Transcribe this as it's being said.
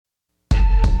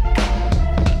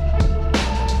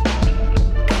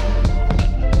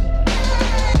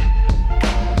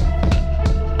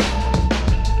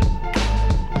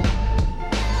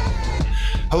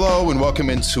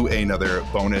welcome into another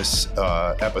bonus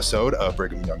episode of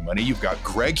Brigham Young Money. You've got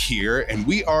Greg here, and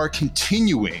we are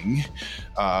continuing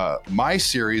my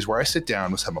series where I sit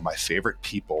down with some of my favorite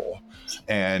people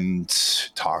and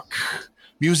talk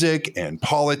music and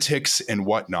politics and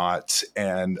whatnot.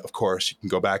 And of course, you can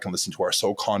go back and listen to our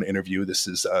SoCon interview. This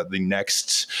is the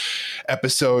next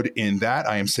episode in that.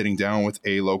 I am sitting down with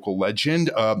a local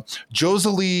legend,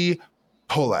 Josaleigh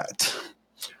Pollett.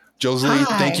 Josaleigh,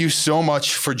 thank you so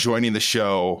much for joining the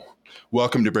show.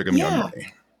 Welcome to Brigham Young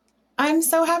Money. I'm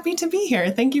so happy to be here.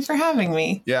 Thank you for having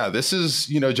me. Yeah, this is,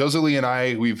 Josaleigh and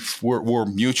I, we're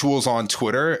mutuals on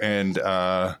Twitter, and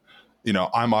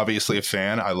I'm obviously a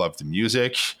fan. I love the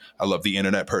music. I love the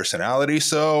internet personality.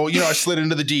 So, I slid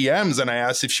into the DMs and I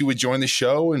asked if she would join the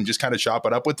show and just kind of chop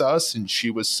it up with us. And she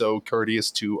was so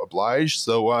courteous to oblige.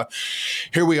 So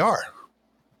here we are.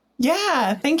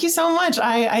 Yeah, thank you so much.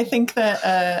 I think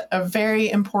that a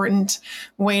very important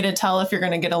way to tell if you're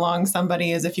going to get along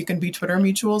somebody is if you can be Twitter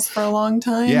mutuals for a long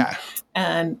time. Yeah.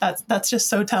 And that's just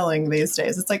so telling these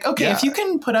days. It's like, okay, if you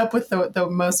can put up with the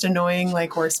most annoying,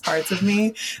 worst parts of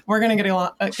me, we're going to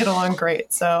get along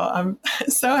great. So I'm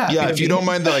so happy. Yeah, if you don't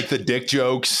mind the dick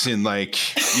jokes and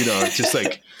just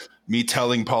me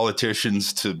telling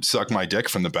politicians to suck my dick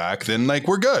from the back, then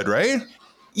we're good, right?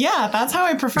 Yeah, that's how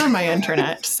I prefer my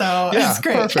internet. So it's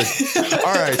great. Perfect.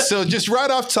 All right. So just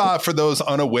right off top, for those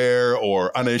unaware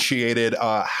or uninitiated,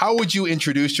 how would you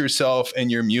introduce yourself and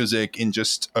your music in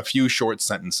just a few short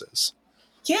sentences?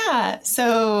 Yeah.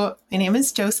 So my name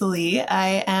is Josaleigh.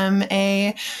 I am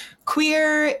a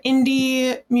queer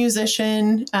indie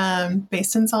musician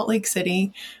based in Salt Lake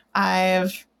City.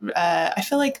 I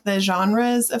feel like the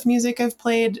genres of music I've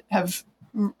played have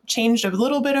changed a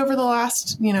little bit over the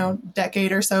last,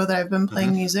 decade or so that I've been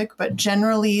playing music, but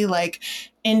generally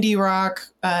indie rock,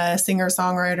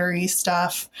 singer-songwriter-y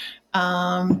stuff.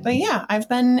 But yeah, I've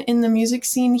been in the music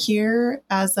scene here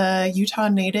as a Utah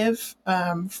native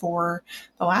for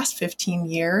the last 15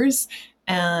 years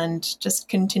and just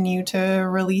continue to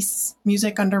release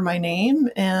music under my name.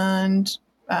 And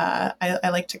I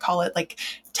like to call it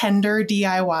tender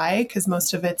DIY because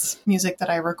most of it's music that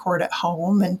I record at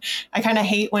home. And I kind of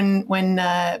hate when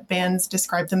bands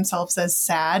describe themselves as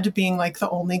sad being the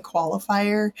only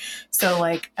qualifier. So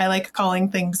I like calling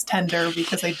things tender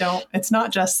because it's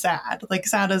not just sad.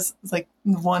 Sad is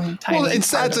one tiny part of it. Well,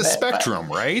 sad's a spectrum,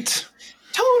 right?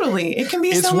 Totally. It can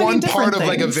be so many different things. It's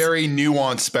one part of a very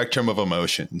nuanced spectrum of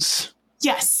emotions.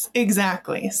 Yes,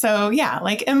 exactly. So yeah,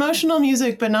 emotional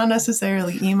music, but not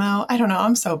necessarily emo. I don't know.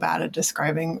 I'm so bad at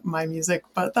describing my music,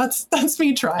 but that's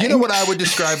me trying. You know what I would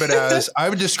describe it as? I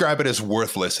would describe it as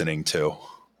worth listening to.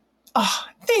 Oh,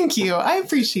 thank you. I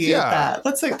appreciate that.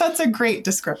 That's a great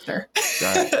descriptor.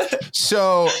 Right.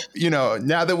 So,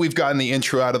 now that we've gotten the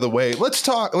intro out of the way, let's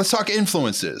talk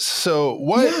influences. So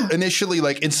what initially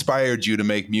inspired you to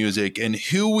make music, and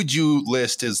who would you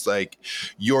list as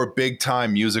your big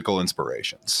time musical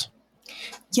inspirations?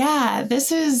 Yeah,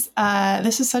 this is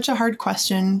such a hard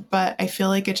question, but I feel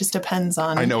like it just depends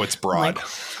on. I know it's broad.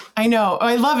 I know.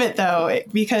 I love it though,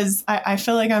 because I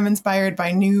feel like I'm inspired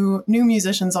by new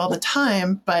musicians all the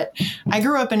time, but I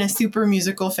grew up in a super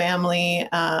musical family.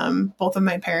 Both of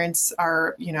my parents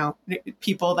are,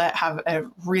 people that have a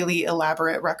really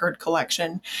elaborate record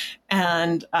collection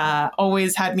and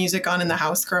always had music on in the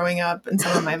house growing up. And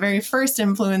some of my very first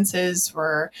influences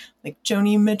were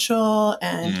Joni Mitchell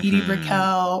and Edie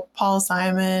Brickell, Paul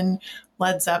Simon,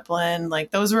 Led Zeppelin,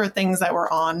 those were things that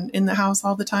were on in the house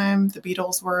all the time. The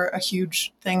Beatles were a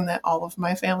huge thing that all of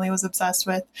my family was obsessed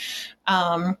with.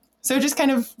 So it just kind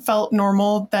of felt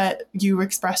normal that you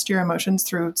expressed your emotions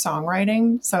through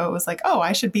songwriting. So it was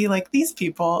I should be like these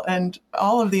people, and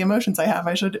all of the emotions I have,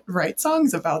 I should write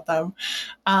songs about them.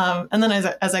 And then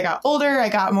as I got older, I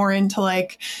got more into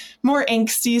more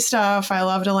angsty stuff. I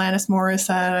loved Alanis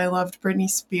Morissette. I loved Britney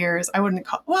Spears. I would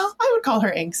call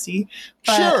her angsty.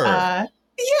 But, sure.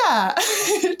 Yeah,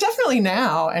 definitely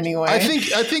now. Anyway, I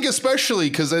think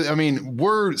especially because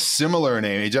we're similar in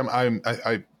age.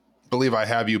 I believe I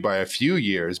have you by a few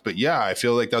years, but yeah, I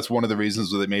feel like that's one of the reasons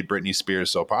that made Britney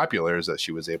Spears so popular is that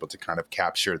she was able to kind of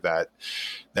capture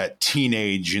that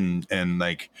teenage and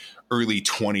early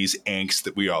 20s angst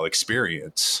that we all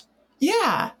experience.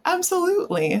 Yeah,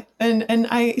 absolutely. And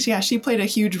she played a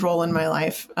huge role in my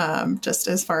life, just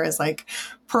as far as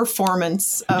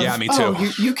performance of, yeah, me too.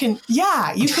 You can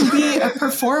be a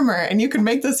performer and you can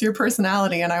make this your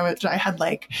personality. And I had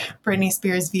Britney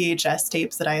Spears VHS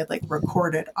tapes that I had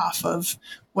recorded off of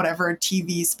whatever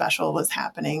TV special was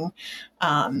happening.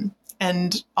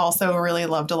 And also really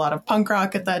loved a lot of punk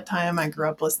rock at that time. I grew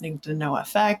up listening to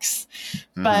NoFX,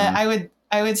 but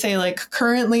I would say like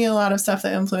currently a lot of stuff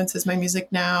that influences my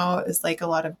music now is like a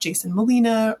lot of Jason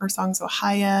Molina or songs of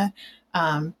Ohaya.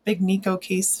 Big Nico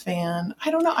Case fan.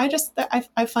 I don't know.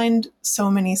 I find so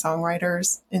many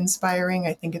songwriters inspiring.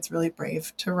 I think it's really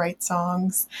brave to write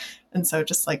songs. And so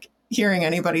just like hearing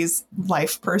anybody's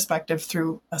life perspective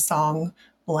through a song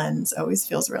lens always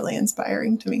feels really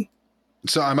inspiring to me.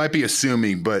 So I might be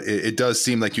assuming, but it does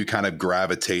seem like you kind of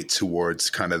gravitate towards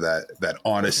kind of that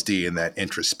honesty and that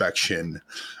introspection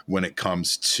when it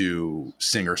comes to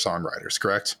singer-songwriters,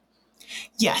 correct?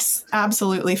 Yes,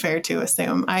 absolutely fair to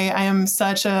assume. I am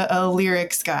such a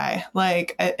lyrics guy.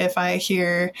 Like if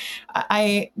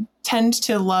I tend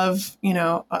to love,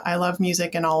 I love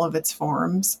music in all of its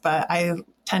forms, but I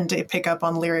tend to pick up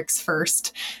on lyrics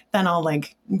first. Then I'll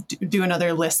like do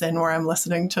another listen where I'm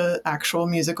listening to actual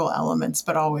musical elements.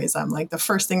 But always I'm like, the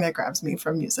first thing that grabs me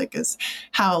from music is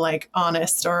how like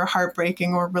honest or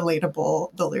heartbreaking or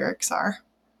relatable the lyrics are.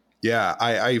 Yeah,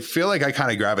 I feel like I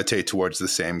kind of gravitate towards the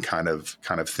same kind of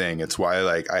thing. It's why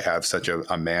like I have such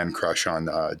a man crush on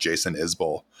Jason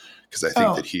Isbell, because I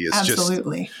think that he is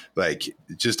absolutely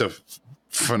just a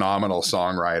phenomenal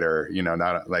songwriter,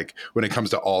 not like when it comes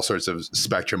to all sorts of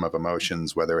spectrum of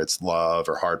emotions, whether it's love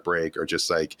or heartbreak or just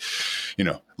like,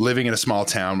 living in a small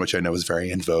town, which I know is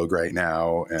very in vogue right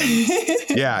now. And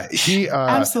yeah, he,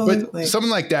 absolutely. but something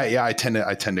like that. Yeah. I tend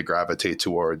to gravitate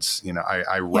towards,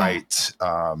 I write,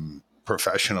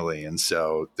 professionally. And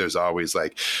so there's always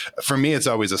like, for me, it's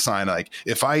always a sign, like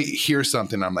if I hear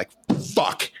something, I'm like,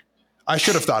 fuck, I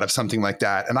should have thought of something like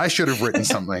that. And I should have written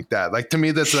something like that. Like to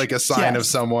me, that's like a sign of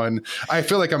someone. I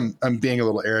feel like I'm being a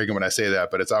little arrogant when I say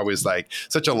that, but it's always like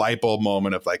such a light bulb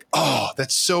moment of like, oh,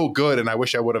 that's so good. And I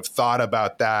wish I would have thought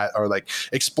about that or like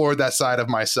explored that side of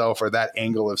myself or that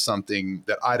angle of something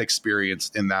that I'd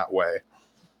experienced in that way.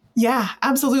 Yeah,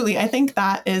 absolutely. I think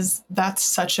that's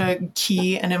such a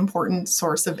key and important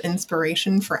source of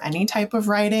inspiration for any type of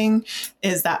writing,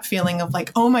 is that feeling of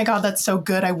like, oh my God, that's so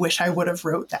good. I wish I would have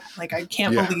wrote that. Like, I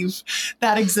can't believe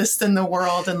that exists in the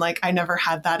world. And like, I never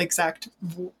had that exact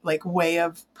like way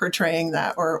of portraying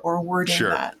that or wording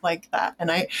that like that.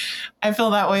 And I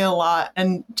feel that way a lot.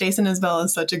 And Jason Isbell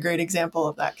is such a great example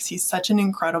of that because he's such an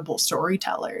incredible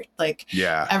storyteller. Like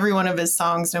every one of his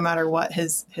songs, no matter what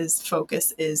his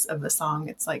focus is of the song,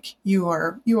 it's like you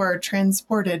are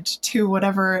transported to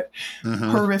whatever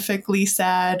horrifically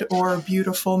sad or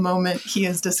beautiful moment he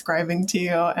is describing to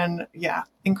you. And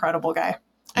incredible guy.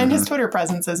 And his Twitter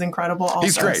presence is incredible also.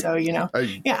 He's great. So,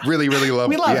 I really, really love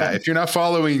him. If you're not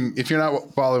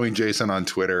following Jason on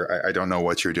Twitter, I don't know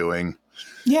what you're doing.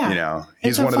 Yeah.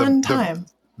 He's one of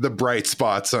the bright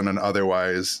spots on an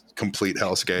otherwise complete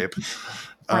hellscape.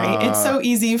 Right. It's so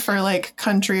easy for like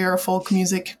country or folk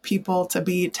music people to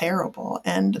be terrible.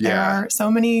 And there are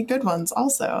so many good ones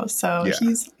also. So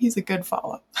he's a good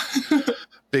follow.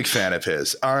 Big fan of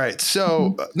his. All right.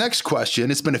 So next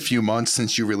question. It's been a few months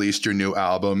since you released your new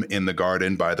album, In the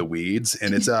Garden by the Weeds,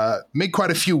 and it's made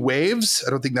quite a few waves. I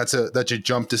don't think that's a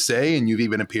jump to say. And you've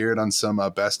even appeared on some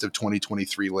best of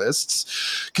 2023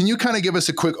 lists. Can you kind of give us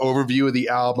a quick overview of the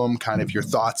album, kind of your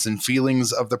thoughts and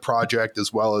feelings of the project,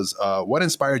 as well as what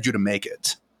inspired you to make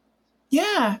it?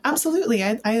 Yeah, absolutely.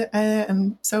 I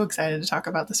am so excited to talk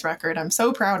about this record. I'm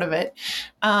so proud of it.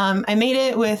 I made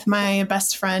it with my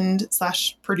best friend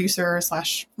 / producer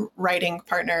 / writing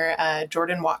partner,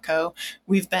 Jordan Watko.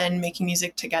 We've been making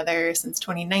music together since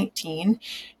 2019.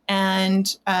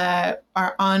 And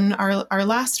on our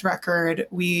last record,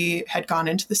 we had gone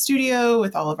into the studio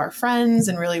with all of our friends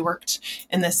and really worked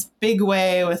in this big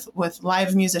way with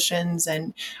live musicians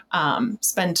and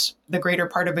spent the greater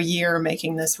part of a year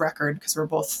making this record because we're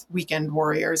both weekend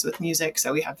warriors with music.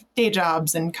 So we have day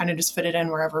jobs and kind of just fit it in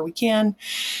wherever we can.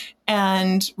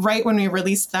 And right when we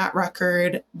released that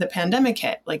record, the pandemic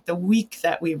hit, like the week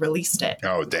that we released it.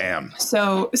 Oh, damn.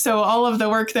 So all of the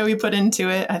work that we put into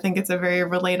it, I think it's a very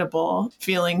relatable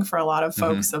feeling for a lot of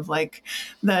folks of like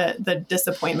the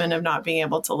disappointment of not being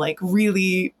able to like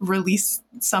really release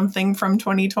something from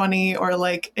 2020 or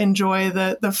like enjoy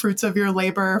the fruits of your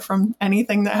labor from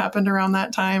anything that happened around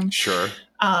that time. Sure.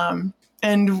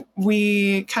 And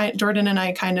Jordan and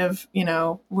I kind of, we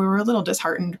were a little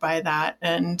disheartened by that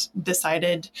and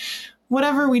decided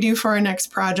whatever we do for our next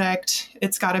project,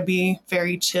 it's got to be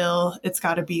very chill. It's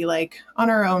got to be like on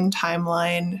our own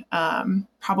timeline,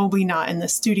 probably not in the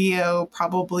studio,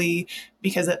 probably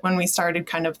because when we started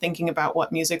kind of thinking about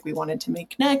what music we wanted to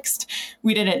make next,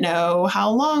 we didn't know how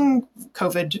long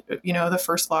COVID, the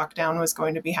first lockdown was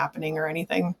going to be happening or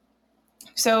anything.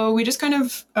 So we just kind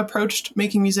of approached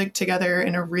making music together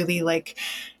in a really like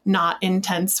not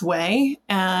intense way.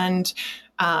 And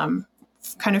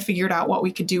kind of figured out what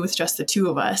we could do with just the two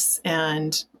of us,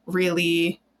 and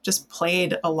really just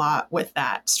played a lot with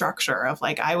that structure of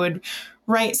like, I would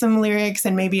write some lyrics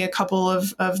and maybe a couple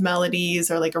of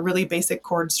melodies or like a really basic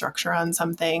chord structure on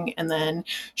something, and then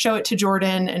show it to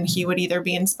Jordan, and he would either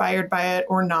be inspired by it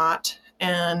or not.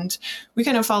 And we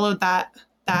kind of followed that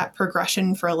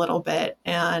progression for a little bit,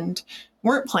 and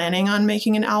weren't planning on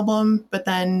making an album, but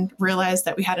then realized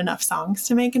that we had enough songs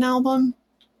to make an album.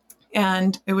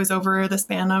 And it was over the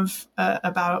span of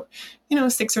about,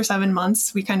 6 or 7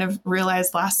 months. We kind of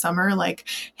realized last summer, like,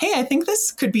 hey, I think this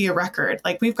could be a record.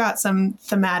 Like, we've got some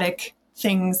thematic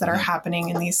things that are happening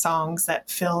in these songs that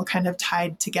feel kind of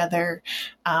tied together.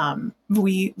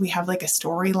 We have like a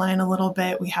storyline a little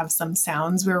bit. We have some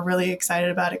sounds we're really excited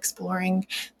about exploring.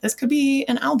 This could be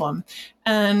an album.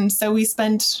 And so we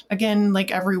spent, again,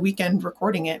 like every weekend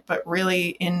recording it, but really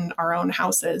in our own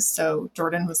houses. So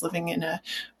Jordan was living in an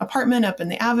apartment up in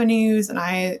the avenues, and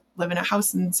I live in a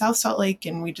house in South Salt Lake,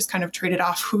 and we just kind of traded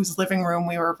off whose living room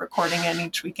we were recording in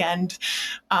each weekend,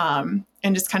 and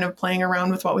just kind of playing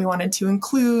around with what we wanted to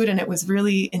include. And it was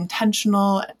really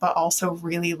intentional, but also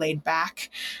really laid back.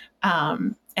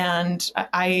 And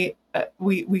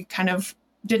we kind of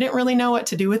didn't really know what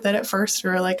to do with it at first.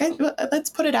 We were like, let's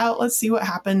put it out. Let's see what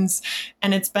happens.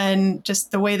 And it's been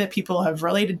just the way that people have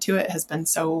related to it has been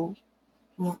so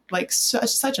like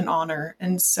such an honor.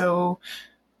 And so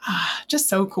just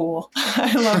so cool.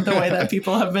 I love the way that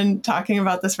people have been talking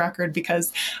about this record,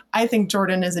 because I think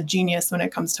Jordan is a genius when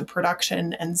it comes to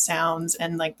production and sounds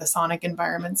and like the sonic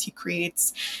environments he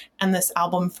creates. And this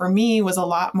album for me was a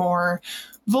lot more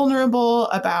vulnerable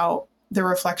about the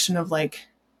reflection of like,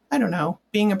 I don't know,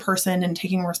 being a person and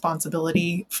taking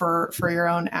responsibility for your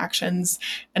own actions.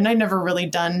 And I'd never really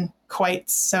done quite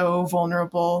so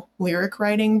vulnerable lyric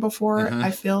writing before,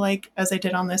 I feel like, as I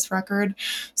did on this record.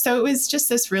 So it was just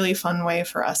this really fun way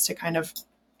for us to kind of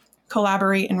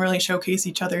collaborate and really showcase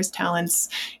each other's talents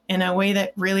in a way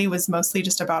that really was mostly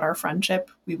just about our friendship.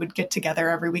 We would get together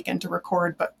every weekend to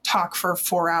record, but talk for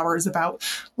 4 hours about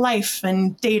life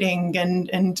and dating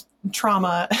and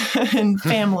trauma and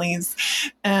families.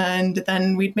 And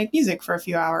then we'd make music for a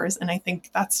few hours. And I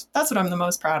think that's what I'm the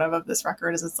most proud of this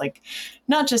record, is it's like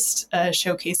not just a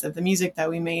showcase of the music that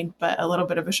we made, but a little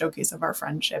bit of a showcase of our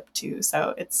friendship too.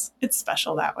 So it's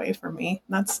special that way for me.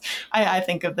 I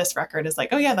think of this record as like,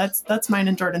 oh yeah, that's mine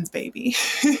and Jordan's baby.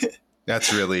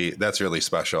 That's really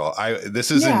special. This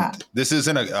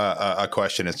isn't a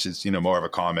question. It's just, more of a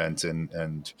comment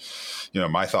and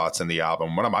my thoughts on the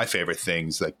album. One of my favorite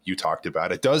things that you talked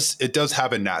about, it does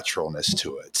have a naturalness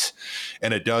to it.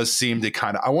 And it does seem to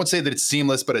kind of, I won't say that it's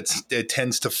seamless, but it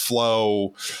tends to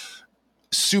flow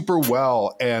super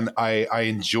well. And I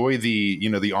enjoy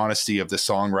the honesty of the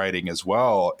songwriting as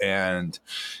well. And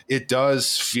it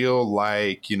does feel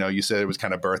like, you said it was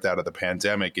kind of birthed out of the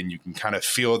pandemic, and you can kind of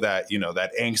feel that,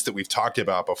 that angst that we've talked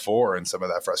about before and some of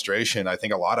that frustration. I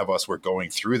think a lot of us were going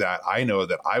through that. I know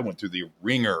that I went through the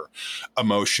ringer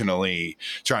emotionally,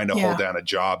 trying to hold down a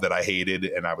job that I hated,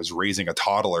 and I was raising a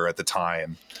toddler at the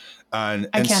time. I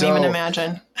can't even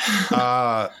imagine.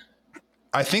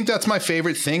 I think that's my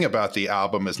favorite thing about the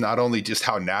album, is not only just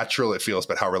how natural it feels,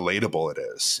 but how relatable it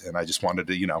is. And I just wanted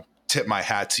to, tip my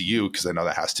hat to you, because I know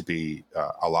that has to be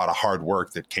a lot of hard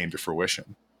work that came to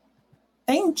fruition.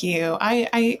 Thank you.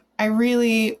 I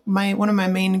really, one of my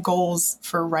main goals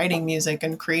for writing music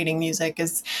and creating music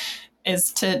is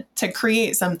to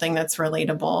create something that's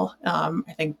relatable.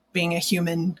 I think being a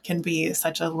human can be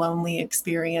such a lonely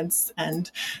experience,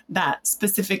 and that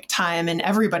specific time in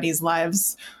everybody's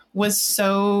lives was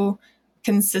so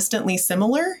consistently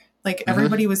similar. Like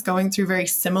everybody was going through very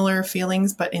similar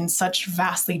feelings, but in such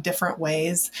vastly different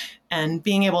ways. And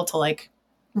being able to like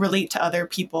relate to other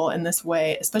people in this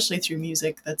way, especially through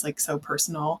music that's like so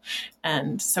personal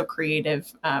and so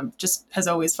creative, just has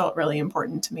always felt really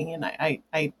important to me. And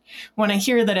I when I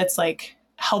hear that it's like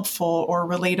helpful or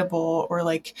relatable, or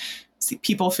like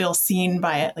people feel seen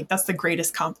by it, like that's the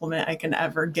greatest compliment I can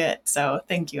ever get. So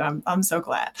thank you. I'm so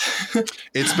glad.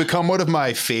 It's become one of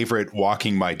my favorite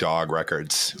walking my dog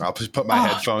records. I'll just put my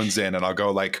headphones in and I'll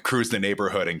go like cruise the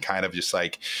neighborhood and kind of just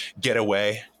like get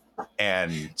away.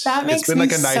 And that makes it's been me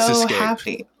like a nice so escape.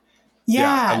 Happy.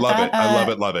 Yeah, I love it.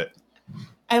 I love it.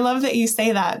 I love that you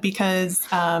say that, because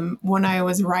when I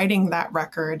was writing that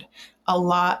record, a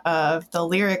lot of the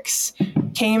lyrics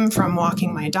came from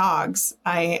walking my dogs.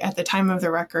 At the time of the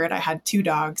record, I had 2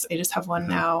 dogs. I just have one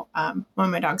now. One of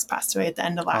my dogs passed away at the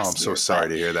end of last year. I'm so sorry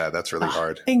to hear that. That's really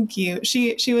hard. Thank you.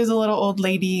 She was a little old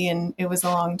lady, and it was a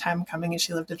long time coming, and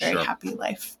she lived a very happy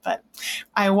life. But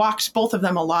I walked both of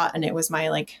them a lot, and it was my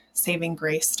like saving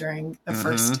grace during the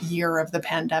first year of the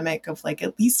pandemic of like,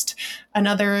 at least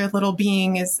another little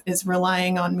being is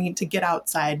relying on me to get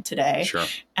outside today. Sure.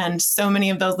 And so many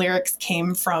of those lyrics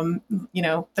came from, you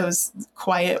know, those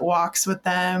quiet walks with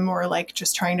them, or like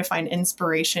just trying to find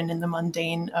inspiration in the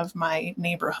mundane of my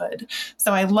neighborhood.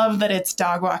 So I love that it's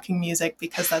dog walking music,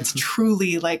 because that's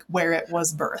truly like where it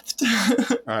was birthed.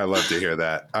 I love to hear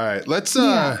that. All right, let's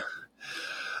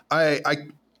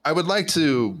I would like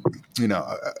to, you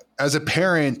know, as a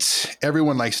parent,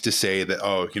 everyone likes to say that,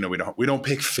 oh, you know, we don't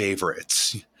pick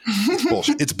favorites. It's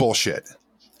bullshit. It's bullshit.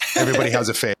 Everybody has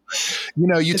a favorite. You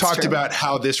know, you talked about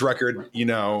how this record, you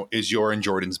know, is your and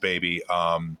Jordan's baby.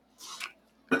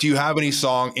 Do you have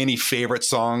any favorite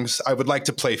songs? I would like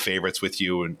to play favorites with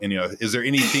you. And you know, is there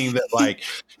anything that like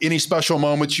any special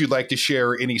moments you'd like to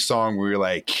share? Any song where you're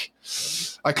like,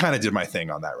 I kind of did my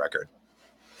thing on that record?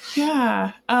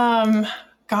 Yeah.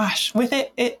 Gosh, with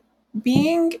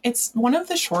it's one of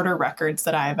the shorter records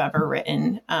that I've ever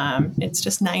written. It's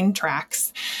just 9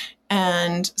 tracks.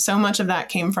 And so much of that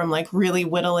came from like really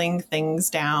whittling things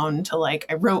down to like,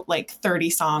 I wrote like 30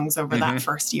 songs over that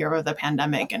first year of the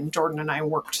pandemic. And Jordan and I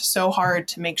worked so hard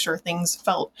to make sure things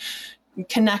felt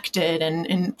connected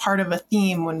and part of a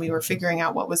theme when we were figuring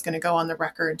out what was going to go on the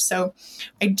record. So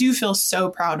I do feel so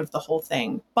proud of the whole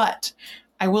thing. But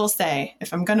I will say,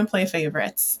 if I'm going to play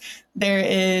favorites, there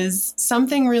is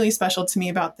something really special to me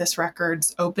about this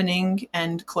record's opening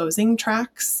and closing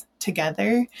tracks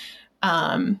together.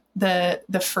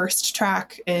 The first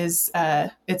track is,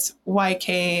 it's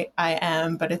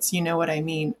YKIM, but it's You Know What I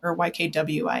Mean, or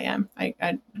YKWIM.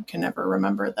 I can never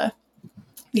remember the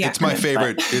it's acronym, my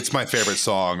favorite. It's my favorite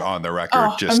song on the record.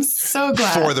 Oh, I'm so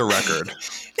glad. For the record.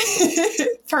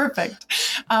 Perfect.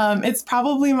 It's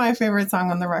probably my favorite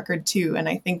song on the record too. And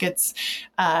I think it's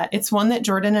one that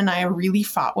Jordan and I really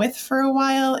fought with for a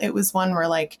while. It was one where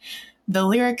like the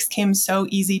lyrics came so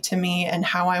easy to me, and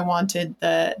how I wanted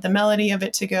the melody of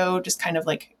it to go just kind of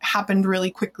like happened really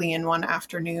quickly in one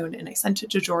afternoon. And I sent it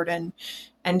to Jordan,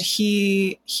 and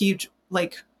he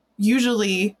like,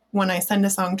 usually when I send a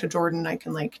song to Jordan, I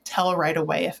can like tell right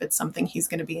away if it's something he's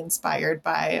going to be inspired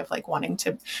by, of like wanting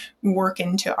to work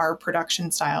into our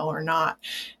production style or not.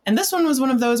 And this one was one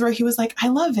of those where he was like, I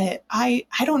love it. I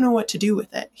don't know what to do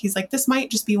with it. He's like, this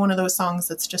might just be one of those songs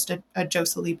that's just a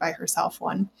Josaleigh by herself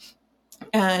one.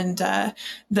 And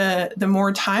the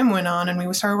more time went on and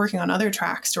we started working on other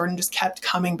tracks, Jordan just kept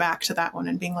coming back to that one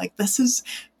and being like, this is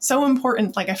so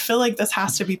important. Like, I feel like this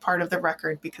has to be part of the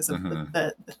record because of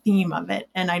the theme of it.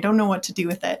 And I don't know what to do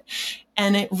with it.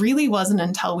 And it really wasn't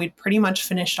until we'd pretty much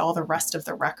finished all the rest of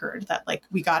the record that like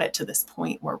we got it to this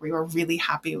point where we were really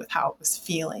happy with how it was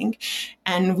feeling.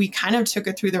 And we kind of took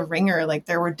it through the ringer. Like,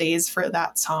 there were days for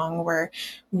that song where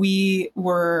we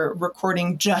were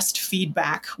recording just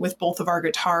feedback with both of our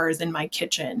guitars in my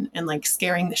kitchen and like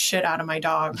scaring the shit out of my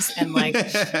dogs and like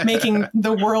making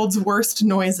the world's worst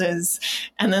noises.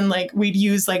 And then like we'd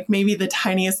use like maybe the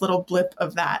tiniest little blip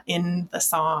of that in the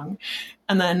song.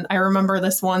 And then I remember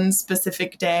this one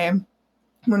specific day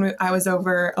when I was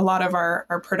over, a lot of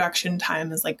our production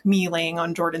time is like me laying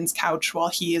on Jordan's couch while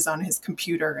he is on his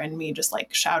computer and me just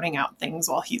like shouting out things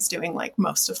while he's doing like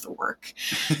most of the work.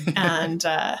 And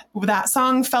that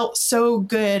song felt so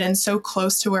good and so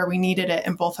close to where we needed it.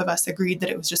 And both of us agreed that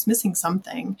it was just missing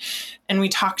something. And we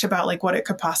talked about like what it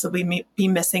could possibly be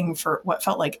missing for what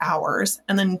felt like hours.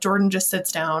 And then Jordan just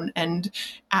sits down and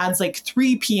adds like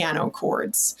 3 piano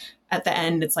chords at the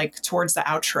end. It's like towards the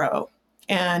outro.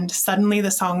 And suddenly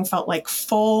the song felt like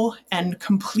full and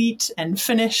complete and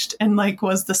finished, and like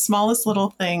was the smallest little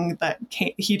thing that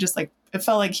he just like, it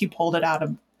felt like he pulled it out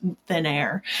of thin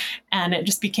air, and it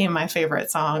just became my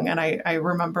favorite song. And I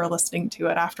remember listening to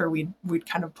it after we'd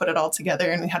kind of put it all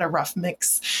together and we had a rough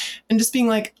mix, and just being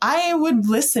like, I would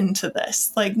listen to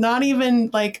this. Like, not even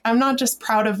like, I'm not just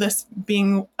proud of this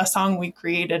being a song we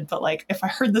created, but like if I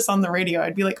heard this on the radio,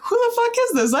 I'd be like, who the fuck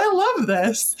is this? I love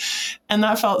this. And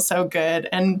that felt so good.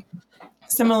 And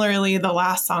similarly, the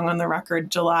last song on the record,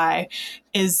 July,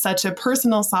 is such a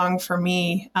personal song for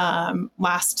me.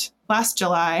 Last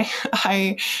July,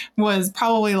 I was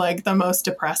probably like the most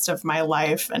depressed of my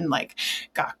life and like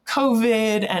got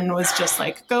COVID and was just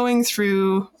like going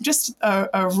through just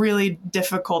a really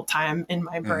difficult time in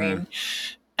my brain,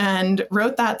 and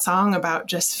wrote that song about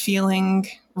just feeling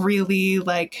really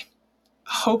like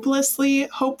hopelessly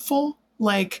hopeful.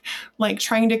 like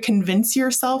trying to convince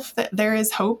yourself that there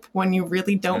is hope when you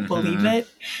really don't believe it,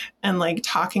 and like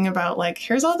talking about like,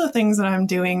 here's all the things that I'm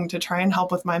doing to try and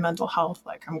help with my mental health.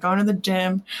 Like I'm going to the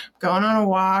gym, going on a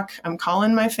walk, I'm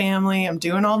calling my family, I'm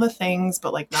doing all the things,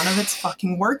 but like none of it's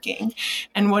fucking working.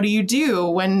 And what do you do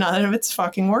when none of it's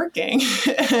fucking working?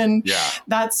 And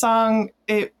that song,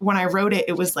 when I wrote it,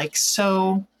 it was like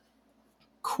so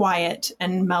quiet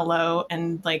and mellow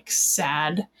and like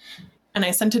sad. And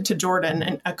I sent it to Jordan,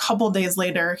 and a couple days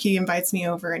later he invites me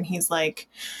over and he's like,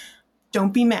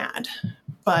 don't be mad,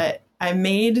 but I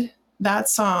made that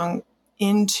song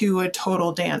into a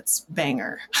total dance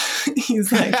banger.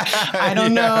 He's like, I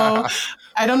don't know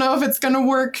if it's going to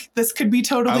work. This could be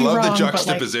totally wrong. I love the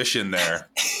juxtaposition there.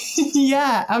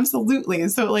 Yeah, absolutely.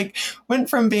 So it like went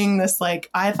from being this, like,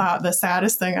 I thought the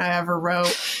saddest thing I ever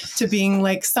wrote, to being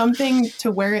like something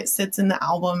to where it sits in the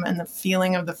album, and the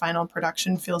feeling of the final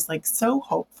production feels like so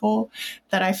hopeful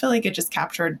that I feel like it just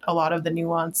captured a lot of the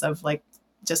nuance of like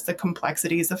just the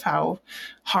complexities of how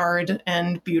hard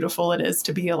and beautiful it is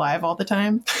to be alive all the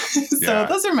time. So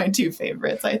those are my two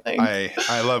favorites, I think.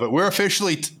 I love it. We're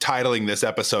officially titling this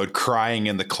episode Crying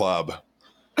in the Club.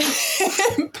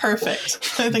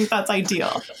 Perfect. I think that's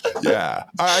ideal. Yeah.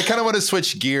 I kind of want to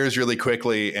switch gears really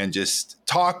quickly and just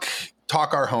talk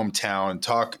our hometown,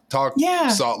 talk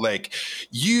Salt Lake.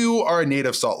 You are a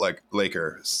native Salt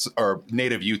Laker, or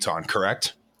native Utah,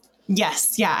 correct?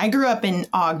 Yes. Yeah. I grew up in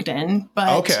Ogden,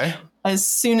 but as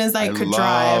soon as I could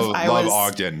drive, I love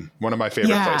Ogden. One of my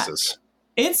favorite places.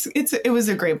 It was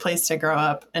a great place to grow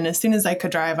up. And as soon as I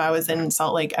could drive, I was in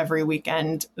Salt Lake every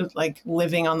weekend, like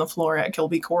living on the floor at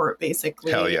Kilby Court,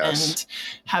 basically. Hell yes. And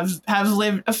have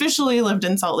officially lived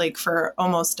in Salt Lake for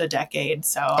almost a decade.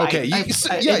 So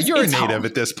you're a native home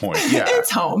at this point. Yeah.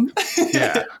 It's home.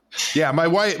 Yeah. Yeah, my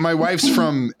wife's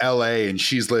from LA, and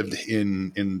she's lived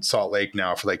in Salt Lake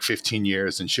now for like 15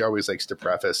 years, and she always likes to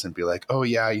preface and be like, "Oh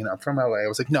yeah, I'm from LA." I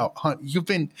was like, "No, hon, you've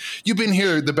been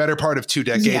here the better part of 2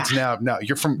 decades now. No,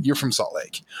 you're from Salt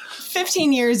Lake.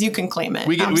 15 years, you can claim it.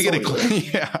 We get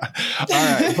yeah.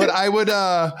 All right, but I would.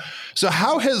 So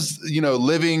how has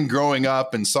growing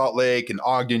up in Salt Lake and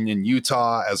Ogden and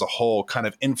Utah as a whole kind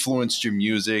of influenced your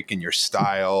music and your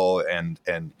style and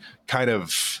kind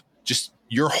of just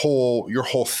your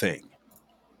whole thing?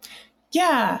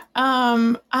 Yeah.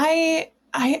 I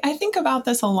think about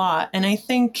this a lot, and I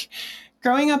think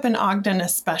growing up in Ogden,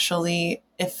 especially,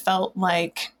 it felt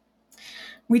like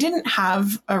we didn't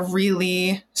have a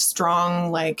really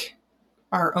strong, like,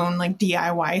 our own like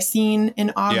DIY scene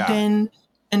in Ogden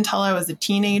until I was a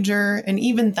teenager. And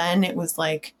even then it was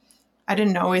like, I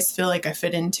didn't always feel like I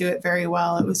fit into it very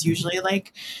well. It was usually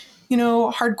like,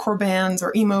 hardcore bands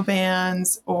or emo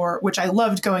bands, which I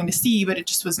loved going to see, but it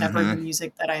just was never the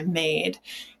music that I made.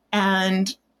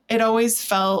 And it always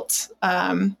felt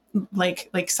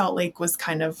like Salt Lake was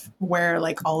kind of where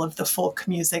like all of the folk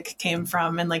music came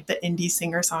from, and like the indie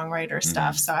singer-songwriter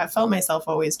stuff. So I felt myself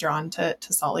always drawn to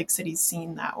Salt Lake City's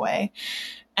scene that way.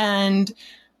 And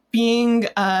being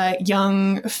a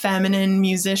young feminine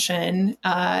musician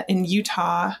in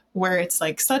Utah, where it's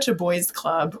like such a boys'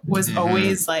 club, was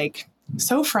always like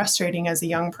so frustrating as a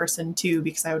young person too,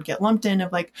 because I would get lumped in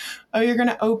of like, oh, you're going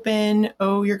to open,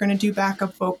 oh, you're going to do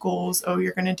backup vocals, oh,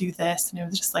 you're going to do this. And it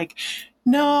was just like,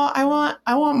 no, I want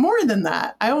more than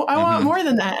that. I want more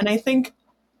than that. And I think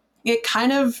it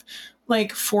kind of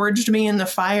like forged me in the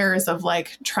fires of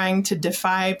like trying to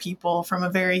defy people from a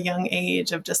very young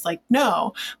age of just like,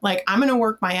 no, like I'm going to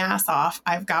work my ass off.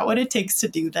 I've got what it takes to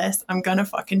do this. I'm going to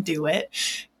fucking do it.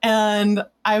 And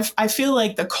I feel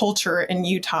like the culture in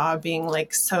Utah being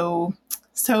like so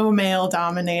male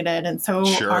dominated and so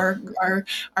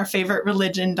our favorite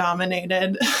religion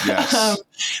dominated. Yes.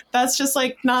 That's just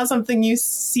like not something you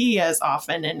see as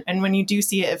often. And when you do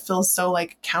see it, it feels so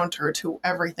like counter to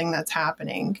everything that's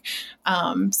happening.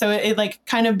 So it like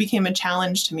kind of became a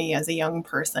challenge to me as a young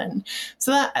person.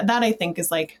 So that I think is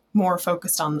like more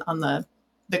focused on the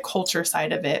culture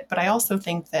side of it. But I also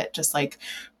think that just like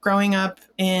growing up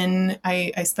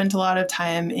I spent a lot of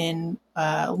time in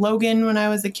Logan when I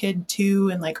was a kid too,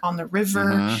 and like on the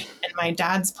river. And my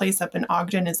dad's place up in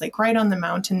Ogden is like right on the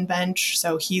mountain bench.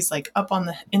 So he's like up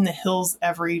in the hills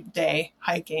every day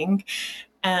hiking.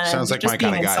 And sounds like just my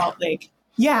being kind of in guy. Salt Lake.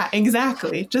 Yeah,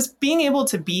 exactly. Just being able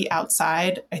to be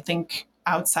outside, I think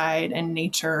outside and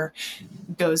nature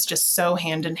goes just so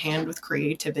hand in hand with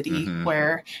creativity,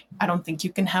 where I don't think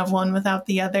you can have one without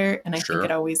the other. And I think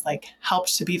it always like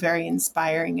helped to be very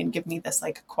inspiring and give me this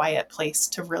like quiet place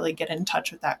to really get in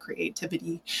touch with that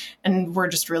creativity. And we're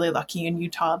just really lucky in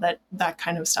Utah that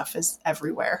kind of stuff is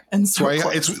everywhere. And so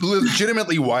it's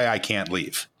legitimately why I can't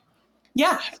leave.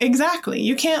 Yeah, exactly.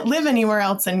 You can't live anywhere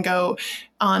else and go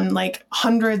on like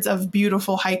hundreds of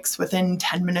beautiful hikes within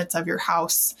 10 minutes of your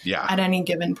house Yeah. at any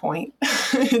given point.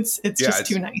 It's just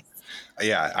too nice.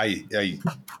 Yeah. I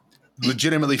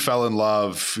legitimately fell in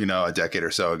love, a decade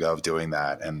or so ago of doing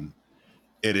that. And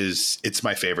it's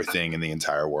my favorite thing in the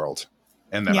entire world.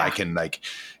 And that I can like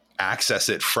access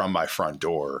it from my front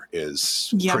door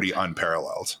is pretty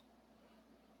unparalleled.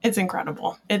 It's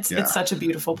incredible. It's such a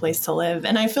beautiful place to live.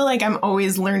 And I feel like I'm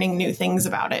always learning new things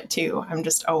about it too. I'm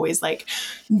just always like,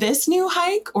 this new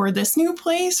hike or this new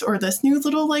place or this new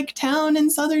little like town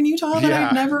in southern Utah that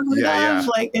I've never heard of. Yeah.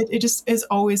 Like it just is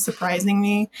always surprising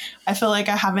me. I feel like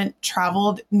I haven't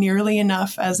traveled nearly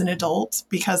enough as an adult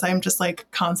because I'm just like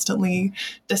constantly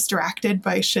distracted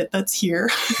by shit that's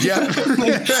here. Yeah.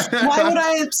 Like, why would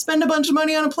I spend a bunch of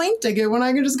money on a plane ticket when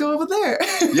I can just go over there?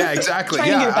 Yeah, exactly.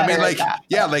 Yeah. I mean, like,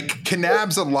 like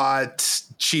Kanab's a lot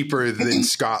cheaper than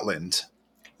Scotland.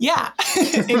 Yeah,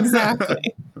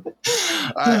 exactly.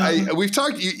 We've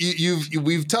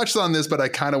touched on this, but I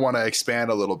kind of want to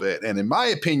expand a little bit. And in my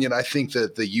opinion, I think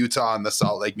that the Utah and the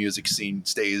Salt Lake music scene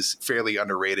stays fairly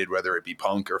underrated, whether it be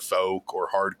punk or folk or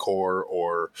hardcore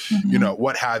or,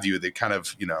 what have you. They kind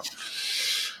of,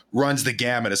 runs the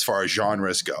gamut as far as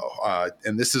genres go.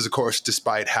 And this is, of course,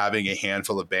 despite having a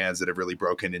handful of bands that have really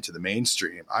broken into the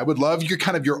mainstream. I would love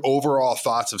your overall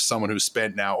thoughts of someone who's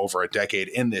spent now over a decade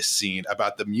in this scene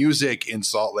about the music in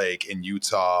Salt Lake and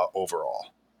Utah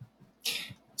overall.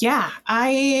 Yeah,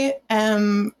 I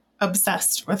am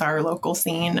obsessed with our local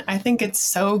scene. I think it's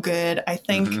so good. I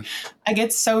think I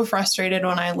get so frustrated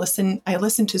when I listen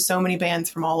to so many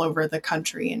bands from all over the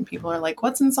country and people are like,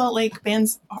 what's in Salt Lake?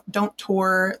 Bands don't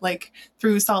tour like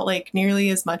through Salt Lake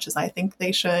nearly as much as I think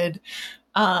they should.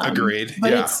 Agreed.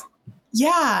 But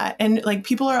and like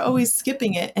people are always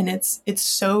skipping it and it's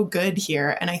so good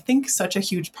here. And I think such a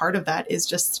huge part of that is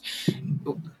just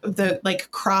the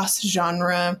like cross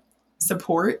genre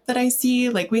support that I see.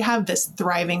 Like we have this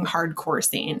thriving hardcore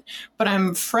scene, but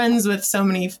I'm friends with so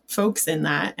many folks in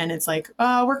that. And it's like,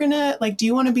 oh, we're gonna like, do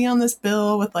you want to be on this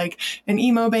bill with like an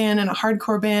emo band and a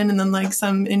hardcore band and then like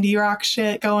some indie rock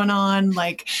shit going on?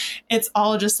 Like it's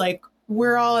all just like,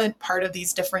 we're all a part of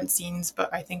these different scenes,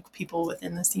 but I think people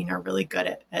within the scene are really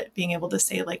good at being able to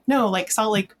say like, no, like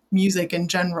Salt Lake music in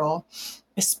general,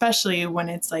 especially when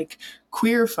it's like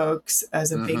queer folks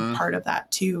as a big part of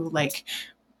that too. Like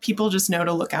people just know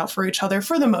to look out for each other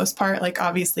for the most part. Like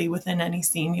obviously within any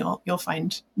scene, you'll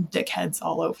find dickheads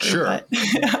all over. Sure. But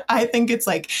I think it's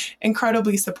like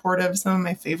incredibly supportive. Some of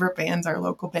my favorite bands are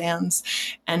local bands,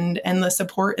 and the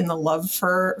support and the love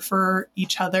for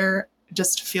each other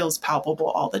just feels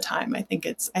palpable all the time. I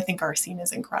think our scene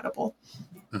is incredible.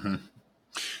 Mm-hmm.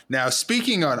 Now,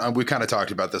 speaking on, we kind of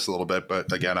talked about this a little bit,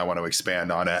 but again, I want to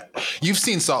expand on it. You've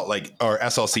seen Salt Lake or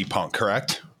SLC Punk,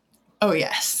 correct? Oh,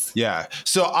 yes. Yeah.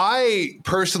 So I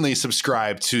personally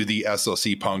subscribe to the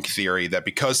SLC Punk theory that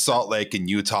because Salt Lake and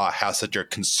Utah has such a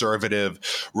conservative,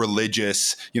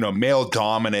 religious, male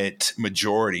dominant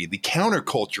majority, the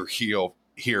counterculture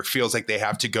here feels like they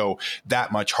have to go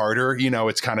that much harder.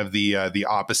 It's kind of the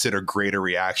opposite or greater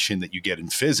reaction that you get in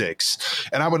physics.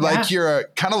 And I would like your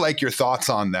thoughts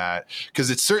on that,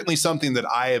 because it's certainly something that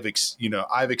I've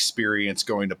experienced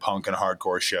going to punk and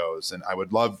hardcore shows. And I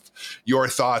would love your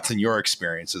thoughts and your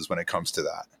experiences when it comes to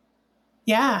that.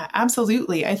 Yeah,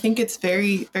 absolutely. I think it's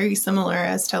very, very similar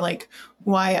as to like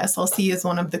why SLC is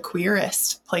one of the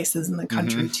queerest places in the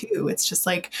country too. It's just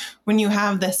like when you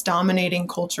have this dominating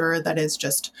culture that is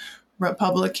just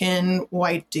Republican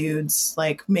white dudes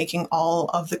like making all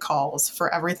of the calls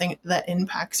for everything that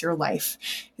impacts your life,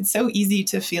 it's so easy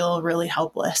to feel really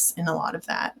helpless in a lot of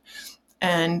that.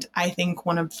 And I think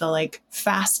one of the like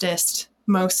fastest,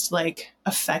 most like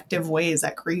effective ways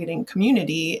at creating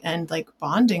community and like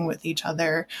bonding with each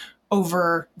other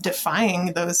over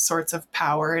defying those sorts of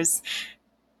powers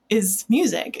is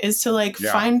music, is to like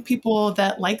find people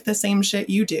that like the same shit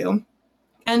you do.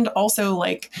 And also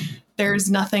like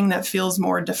there's nothing that feels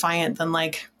more defiant than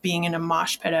like being in a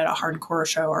mosh pit at a hardcore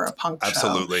show or a punk show.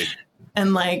 Absolutely.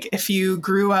 And like if you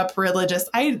grew up religious,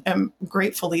 I am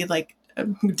gratefully like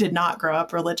did not grow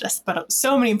up religious, but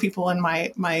so many people in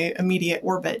my immediate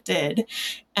orbit did.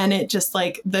 And it just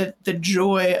like the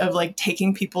joy of like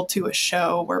taking people to a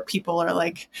show where people are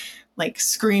like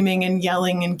screaming and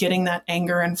yelling and getting that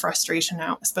anger and frustration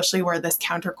out, especially where this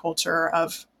counterculture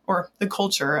of, or the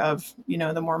culture of,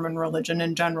 the Mormon religion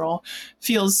in general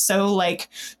feels so like,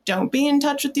 don't be in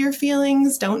touch with your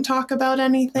feelings. Don't talk about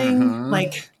anything.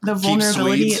 Like the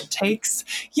vulnerability it takes.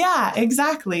 Yeah,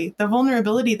 exactly. The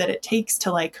vulnerability that it takes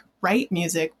to like write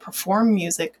music, perform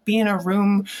music, be in a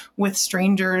room with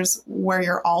strangers where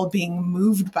you're all being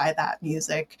moved by that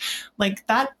music. Like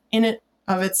that in it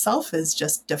of itself is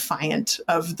just defiant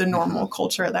of the normal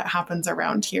culture that happens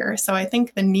around here. So I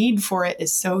think the need for it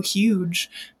is so huge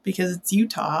because it's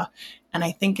Utah. And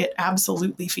I think it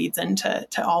absolutely feeds into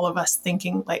all of us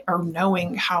thinking like, or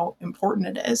knowing how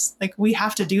important it is. Like we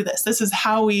have to do this. This is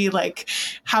how we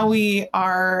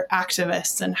are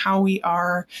activists and how we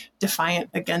are defiant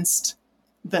against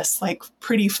this like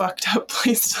pretty fucked up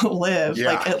place to live.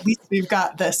 Yeah. Like at least we've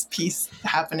got this piece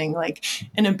happening like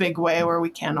in a big way where we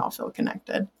can all feel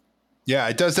connected. Yeah,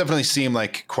 it does definitely seem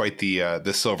like quite the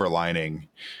silver lining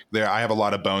there. I have a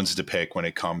lot of bones to pick when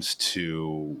it comes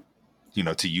to,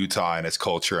 to Utah and its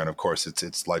culture, and of course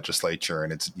its legislature,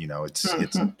 and it's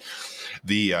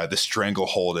the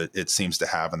stranglehold it seems to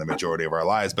have in the majority of our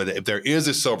lives. But if there is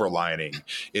a silver lining,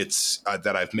 it's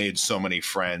that I've made so many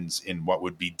friends in what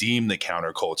would be deemed the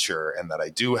counterculture, and that I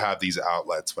do have these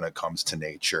outlets when it comes to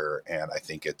nature. And I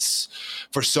think it's,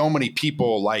 for so many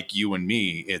people like you and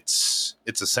me, it's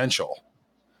essential.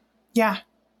 Yeah,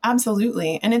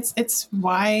 absolutely. And it's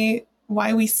why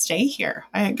we stay here.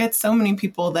 I get so many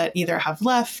people that either have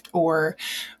left or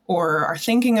are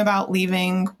thinking about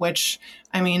leaving, which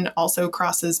I mean also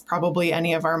crosses probably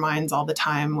any of our minds all the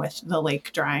time with the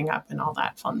lake drying up and all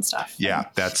that fun stuff. Yeah,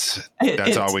 that's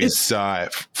always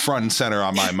front and center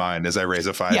on my mind as I raise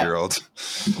a 5-year-old.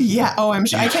 Yeah. Oh, I'm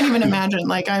sure. I can't even imagine.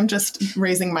 Like I'm just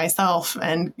raising myself,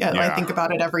 and I think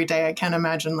about it every day. I can't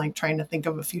imagine like trying to think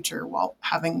of a future while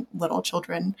having little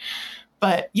children.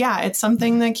 But yeah, it's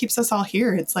something that keeps us all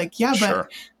here. It's like, yeah,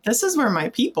 but this is where my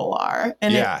people are.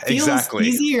 And it feels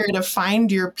easier to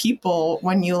find your people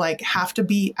when you like have to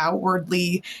be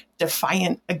outwardly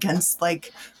defiant against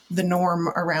like the norm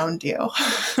around you,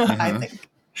 I think.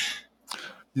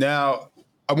 Now,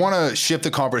 I want to shift the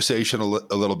conversation a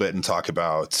little bit and talk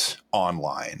about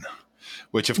online.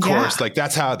 Which of course, like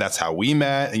that's how we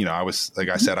met. I was, like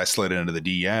I said, I slid into the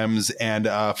DMs, and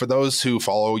for those who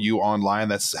follow you online,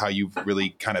 that's how you've really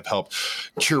kind of helped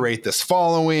curate this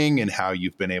following, and how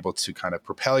you've been able to kind of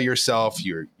propel yourself.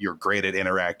 You're great at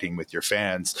interacting with your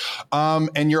fans,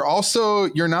 and you're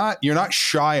not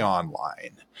shy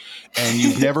online. And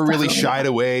you've never really shied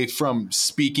away from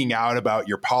speaking out about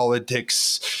your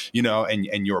politics,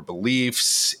 and your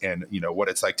beliefs, and, what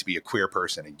it's like to be a queer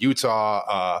person in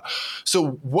Utah. So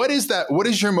what is that? What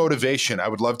is your motivation? I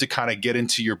would love to kind of get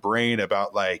into your brain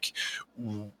about like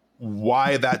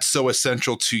why that's so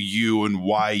essential to you and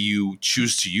why you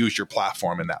choose to use your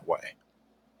platform in that way.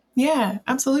 Yeah,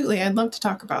 absolutely. I'd love to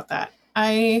talk about that.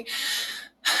 I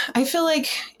feel like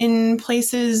in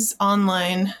places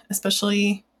online,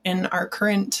 especially in our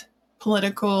current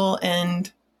political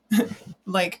and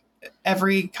like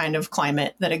every kind of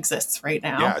climate that exists right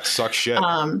now. Yeah, it sucks shit.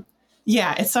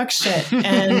 It sucks shit.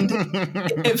 And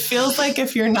it feels like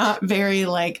if you're not very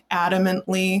like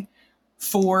adamantly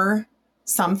for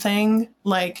something,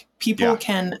 like people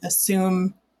can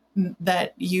assume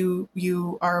that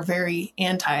you are very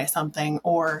anti something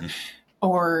or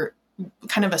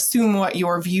kind of assume what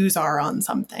your views are on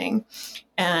something.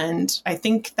 And I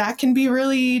think that can be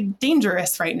really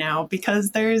dangerous right now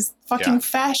because there's fucking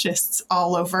fascists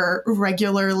all over,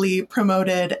 regularly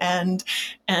promoted and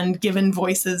given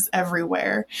voices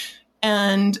everywhere.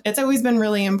 And it's always been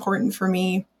really important for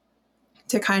me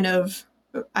to kind of,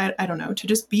 I don't know, to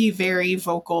just be very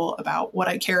vocal about what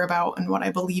I care about and what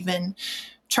I believe in.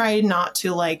 Try not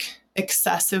to like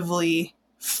excessively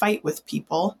fight with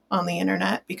people on the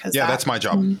internet because that's my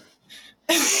job.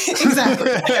 Exactly.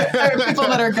 There are people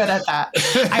that are good at that.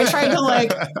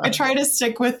 I try to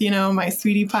stick with, my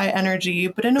sweetie pie energy,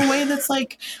 but in a way that's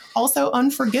like also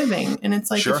unforgiving. And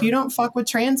it's like, if you don't fuck with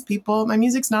trans people, my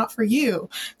music's not for you.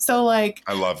 So like,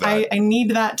 I love that. I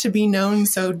need that to be known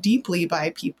so deeply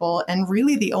by people. And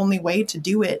really the only way to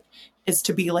do it is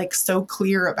to be like so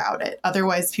clear about it.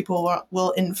 Otherwise people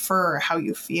will infer how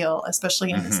you feel, especially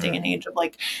in this day and age of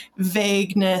like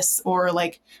vagueness or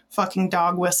like fucking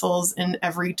dog whistles in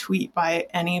every tweet by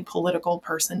any political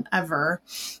person ever.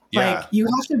 Like you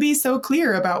have to be so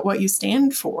clear about what you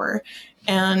stand for.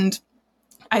 And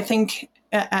I think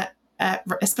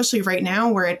especially right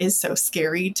now where it is so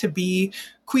scary to be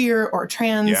queer or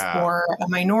trans or a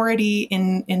minority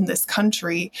in this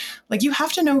country, like you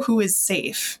have to know who is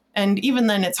safe. And even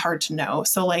then it's hard to know.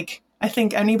 So like, I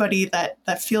think anybody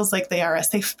that feels like they are a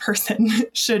safe person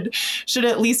should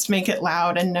at least make it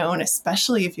loud and known,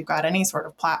 especially if you've got any sort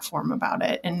of platform about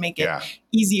it, and make it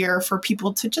easier for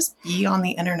people to just be on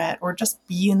the internet or just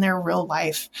be in their real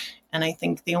life. And I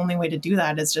think the only way to do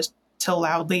that is just to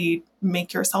loudly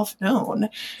make yourself known.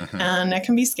 Mhm. And it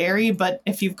can be scary, but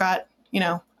if you've got,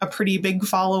 a pretty big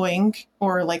following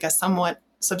or like a somewhat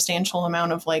substantial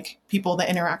amount of like people that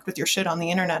interact with your shit on the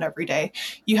internet every day,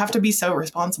 you have to be so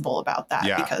responsible about that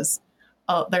Yeah. because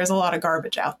there's a lot of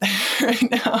garbage out there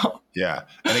right now. Yeah.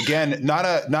 And again, not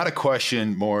a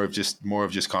question, more of just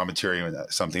commentary. And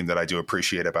something that I do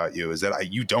appreciate about you is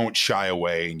that you don't shy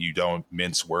away and you don't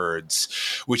mince words,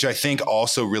 which I think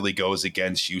also really goes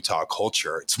against Utah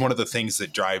culture. It's one of the things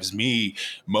that drives me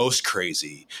most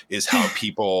crazy is how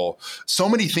people, so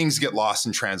many things get lost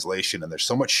in translation, and there's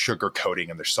so much sugarcoating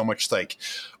and there's so much like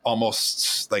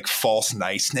almost like false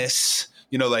niceness,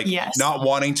 Yes. not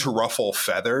wanting to ruffle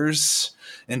feathers.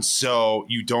 And so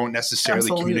you don't necessarily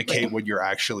communicate what you're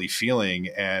actually feeling.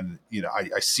 And,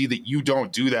 I see that you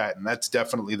don't do that. And that's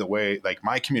definitely the way, like,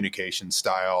 my communication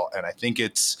style. And I think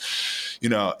it's,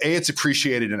 it's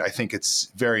appreciated, and I think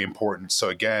it's very important. So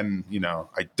again,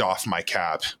 I doff my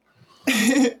cap.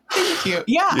 Thank you.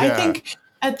 Yeah, I think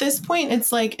at this point,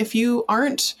 it's like, if you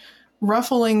aren't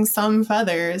ruffling some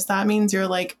feathers, that means you're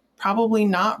like probably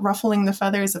not ruffling the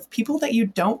feathers of people that you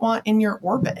don't want in your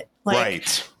orbit. Like,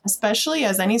 right. Especially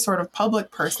as any sort of public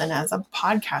person, as a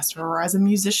podcaster or as a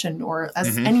musician or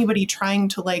as anybody trying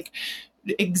to like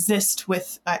exist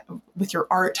with your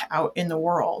art out in the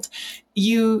world,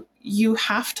 you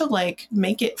have to like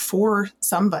make it for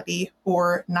somebody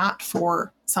or not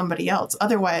for somebody else.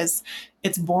 Otherwise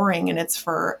it's boring and it's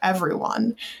for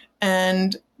everyone.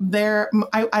 And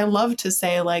I love to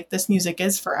say like, this music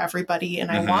is for everybody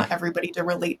and I want everybody to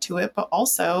relate to it, but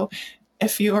also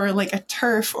if you are like a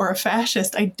TERF or a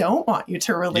fascist, I don't want you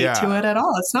to relate to it at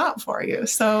all. It's not for you.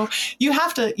 So you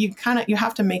have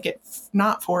to make it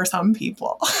not for some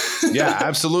people. Yeah,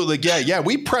 absolutely. Yeah.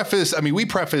 We preface,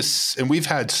 and we've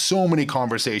had so many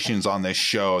conversations on this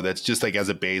show that's just like as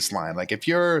a baseline. Like, if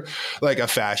you're like a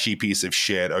fashy piece of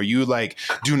shit, or you like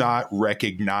do not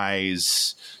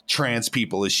recognize trans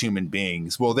people as human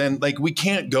beings, well then like we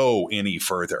can't go any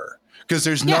further. Because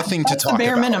there's nothing to talk about.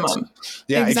 Bare minimum.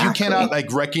 Yeah, exactly. If you cannot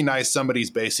like recognize somebody's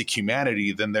basic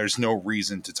humanity, then there's no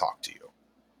reason to talk to you.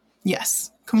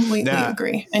 Yes, completely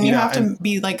agree. And you have to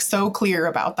be like so clear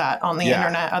about that on the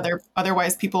internet.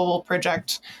 Otherwise, people will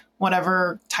project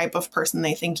whatever type of person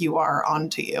they think you are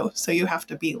onto you. So you have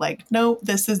to be like, no,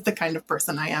 this is the kind of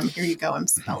person I am. Here you go. I'm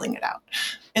spelling it out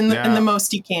in the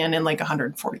most you can in like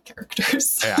 140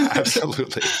 characters. Yeah,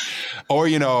 absolutely. Or,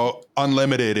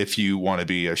 unlimited if you want to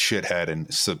be a shithead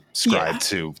and subscribe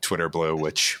to Twitter Blue,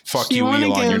 which fuck you,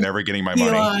 Elon, you're never getting my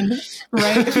money.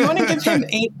 Right? If you want to give him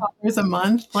 $8 a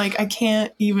month, like I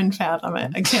can't even fathom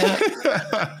it. I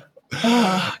can't.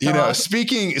 Oh,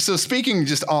 speaking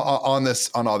just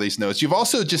on all these notes, you've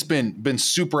also just been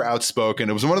super outspoken.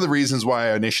 It was one of the reasons why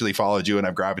I initially followed you and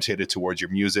I've gravitated towards your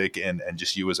music and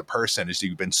just you as a person, is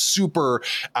you've been super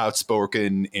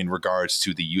outspoken in regards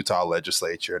to the Utah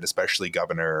legislature and especially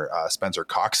Governor Spencer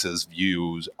Cox's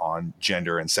views on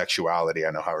gender and sexuality.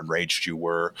 I know how enraged you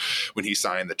were when he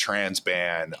signed the trans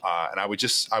ban. And I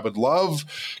would love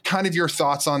kind of your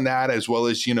thoughts on that, as well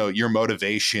as, your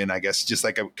motivation, I guess, just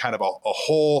like a kind of a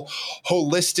whole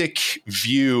holistic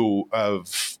view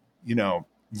of,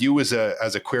 you as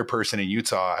a queer person in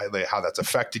Utah, how that's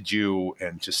affected you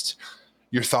and just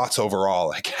your thoughts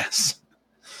overall, I guess.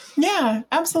 Yeah,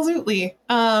 absolutely.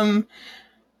 I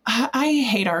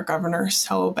hate our governor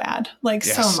so bad, like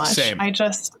so much. Same.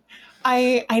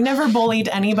 I never bullied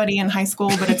anybody in high school,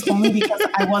 but it's only because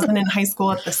I wasn't in high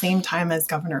school at the same time as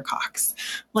Governor Cox.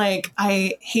 Like,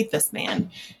 I hate this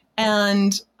man.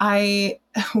 And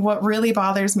what really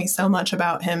bothers me so much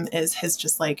about him is his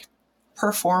just like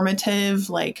performative,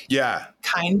 like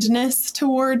kindness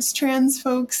towards trans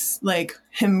folks, like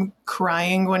him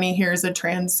crying when he hears a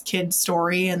trans kid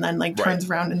story and then like turns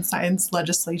around and signs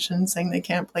legislation saying they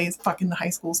can't play fucking high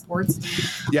school sports.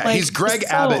 Yeah. Like, he's Greg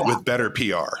Abbott with better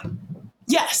PR.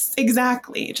 Yes,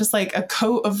 exactly. Just like a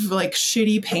coat of like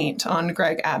shitty paint on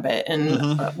Greg Abbott.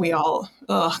 And we all,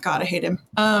 oh God, I hate him.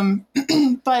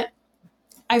 But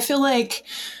I feel like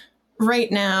right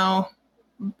now,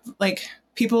 like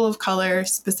people of color,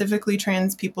 specifically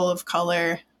trans people of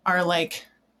color, are like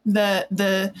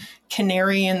the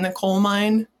canary in the coal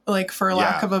mine, like for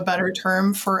lack of a better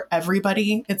term, for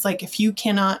everybody. It's like, if you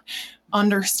cannot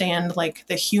understand like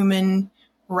the human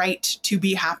right to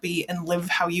be happy and live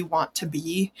how you want to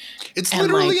be. It's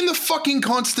literally in the fucking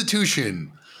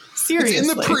Constitution. Seriously. It's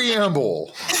in the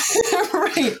preamble.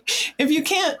 Right. If you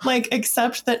can't like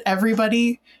accept that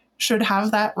everybody should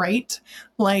have that right,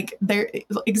 like there,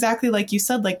 exactly like you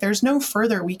said, like there's no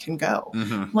further we can go.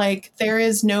 Like there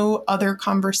is no other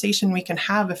conversation we can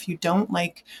have if you don't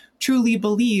like truly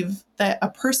believe that a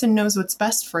person knows what's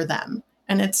best for them.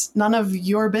 And it's none of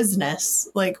your business,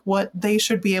 like what they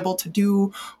should be able to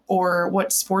do or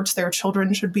what sports their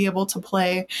children should be able to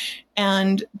play.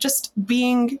 And just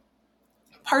being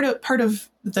part of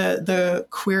the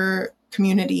queer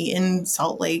community in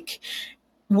Salt Lake,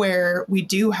 where we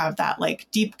do have that like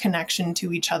deep connection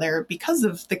to each other because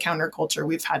of the counterculture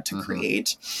we've had to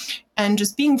create, and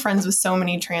just being friends with so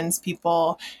many trans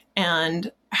people and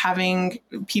having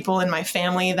people in my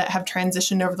family that have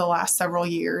transitioned over the last several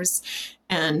years,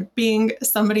 and being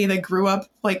somebody that grew up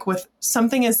like with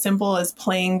something as simple as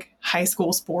playing high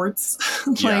school sports,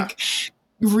 like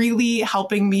really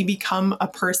helping me become a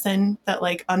person that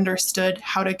like understood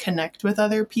how to connect with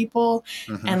other people,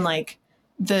 and like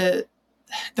the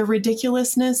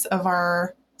ridiculousness of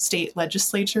our state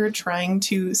legislature trying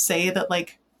to say that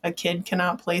like a kid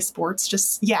cannot play sports.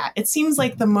 Just, it seems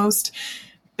like the most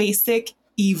basic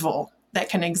evil that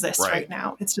can exist right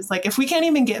now. It's just like, if we can't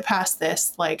even get past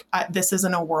this, like this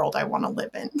isn't a world I want to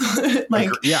live in. Like,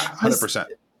 100%.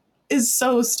 Is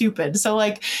so stupid. So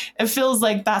like, it feels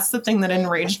like that's the thing that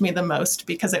enraged me the most,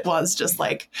 because it was just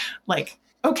like,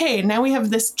 okay, now we have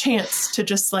this chance to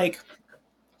just like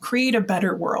create a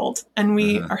better world, and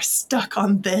we are stuck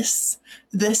on this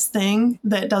thing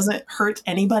that doesn't hurt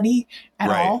anybody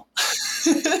at all.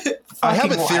 I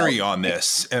have a theory on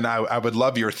this, and I would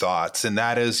love your thoughts. And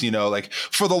that is, like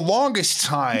for the longest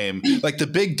time, like the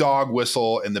big dog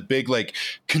whistle and the big like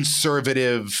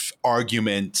conservative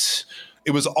argument,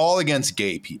 it was all against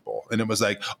gay people. And it was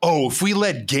like, oh, if we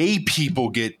let gay people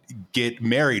get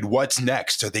married, what's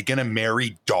next? Are they going to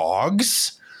marry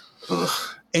dogs? Ugh.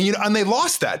 And and they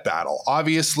lost that battle.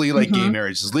 Obviously, like gay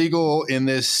marriage is legal in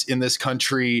this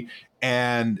country,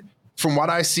 and from what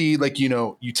I see, like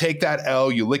you take that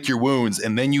L, you lick your wounds,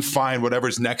 and then you find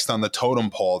whatever's next on the totem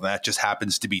pole, and that just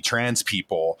happens to be trans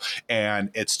people,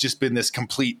 and it's just been this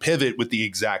complete pivot with the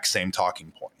exact same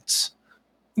talking points.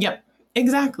 Yep,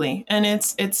 exactly, and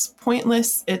it's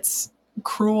pointless. It's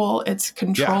cruel. It's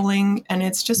controlling, and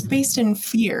it's just based in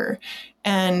fear.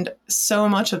 And so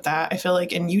much of that, I feel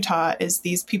like in Utah, is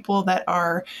these people that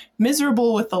are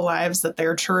miserable with the lives that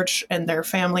their church and their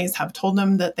families have told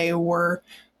them that they were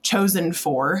chosen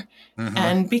for.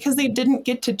 And because they didn't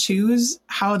get to choose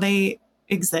how they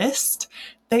exist,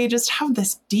 they just have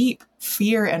this deep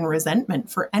fear and resentment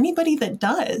for anybody that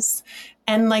does.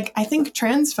 And like, I think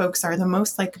trans folks are the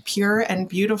most like pure and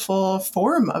beautiful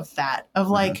form of that,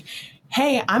 of like,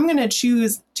 hey, I'm going to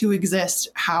choose to exist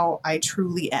how I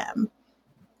truly am.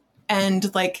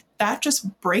 And like, that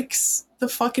just breaks the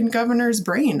fucking governor's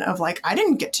brain of like, I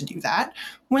didn't get to do that,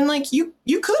 when like you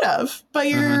could have, but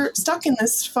you're stuck in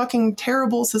this fucking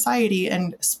terrible society,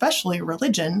 and especially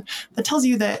religion, that tells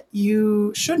you that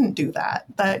you shouldn't do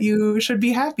that you should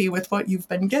be happy with what you've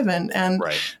been given, and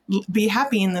be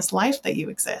happy in this life that you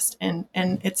exist. And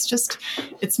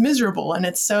it's miserable, and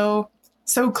it's so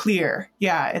clear.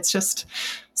 Yeah. It's just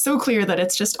so clear that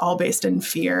it's just all based in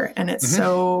fear, and it's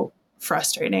so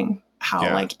frustrating how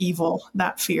like evil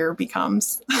that fear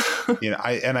becomes.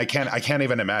 I can't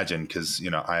even imagine, because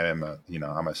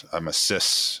I'm a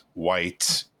cis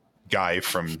white guy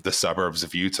from the suburbs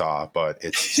of Utah, but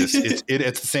it's just it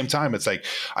at the same time, it's like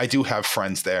I do have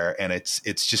friends there, and it's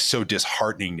just so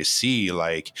disheartening to see.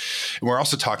 Like, and we're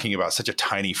also talking about such a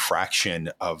tiny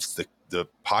fraction of the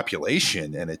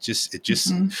population, and it just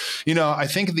I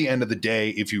think at the end of the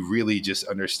day, if you really just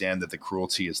understand that the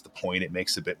cruelty is the point, it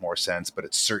makes a bit more sense, but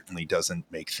it certainly doesn't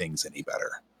make things any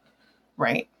better.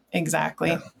 Right,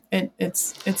 exactly.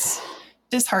 It's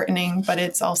disheartening, but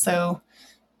it's also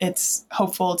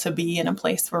hopeful to be in a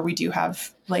place where we do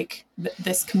have like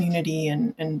this community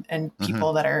and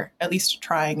people that are at least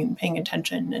trying and paying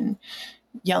attention and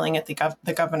yelling at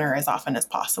the governor as often as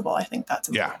possible. I think that's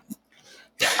important.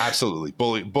 Yeah, absolutely.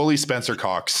 Bully Spencer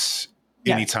Cox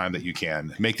anytime that you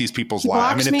can. Make these people's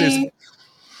lives. I mean, if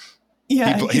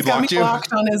there's he got me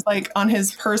blocked on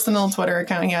his personal Twitter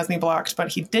account. He has me blocked,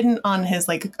 but he didn't on his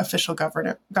like official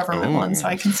government one, so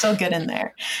I can still get in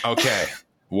there. Okay.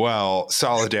 Well,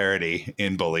 solidarity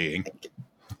in bullying.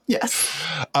 Yes.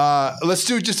 Let's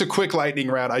do just a quick lightning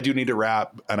round. I do need to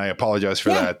wrap, and I apologize for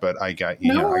that, but I got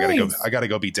I gotta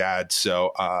go be dad.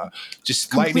 So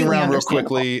just completely lightning round real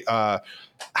quickly.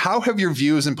 How have your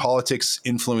views in politics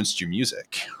influenced your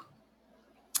music?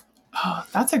 Oh,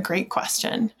 that's a great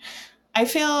question. I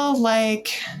feel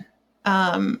like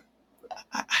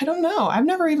I don't know. I've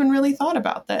never even really thought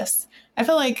about this. I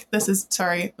feel like this is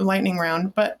lightning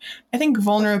round, but I think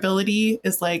vulnerability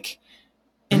is like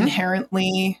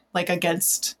inherently like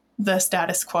against the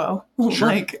status quo. Sure.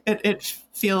 Like it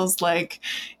feels like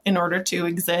in order to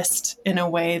exist in a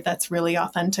way that's really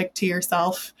authentic to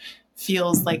yourself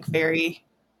feels like very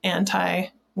anti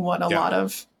what a lot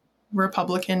of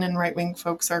Republican and right-wing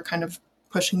folks are kind of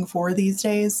pushing for these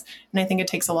days. And I think it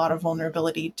takes a lot of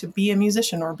vulnerability to be a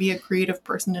musician or be a creative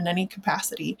person in any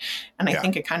capacity. And I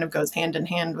think it kind of goes hand in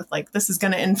hand with like, this is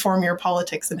going to inform your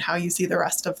politics and how you see the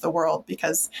rest of the world,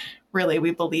 because really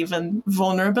we believe in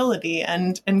vulnerability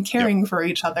and caring for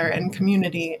each other and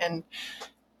community. And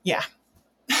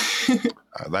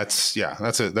that's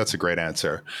a great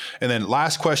answer. And then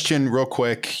last question real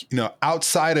quick,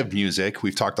 outside of music,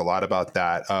 we've talked a lot about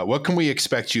that. What can we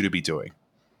expect you to be doing?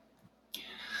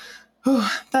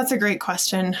 Oh, that's a great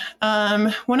question.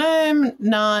 When I'm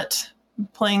not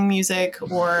playing music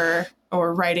or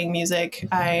writing music,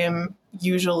 I am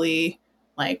usually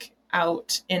like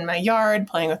out in my yard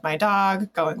playing with my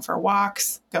dog, going for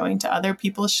walks, going to other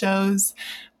people's shows.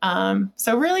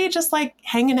 So really just like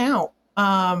hanging out.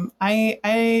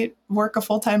 I work a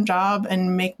full-time job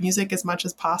and make music as much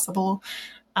as possible.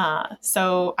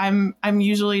 So I'm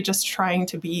usually just trying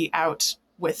to be out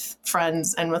with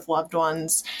friends and with loved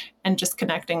ones and just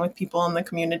connecting with people in the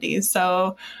community.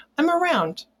 So I'm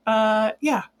around.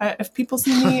 If people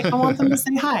see me, I want them to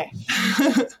say hi.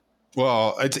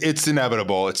 Well, it's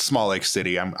inevitable. It's Small Lake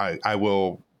City. I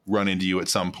will run into you at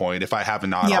some point. If I have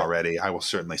not already, I will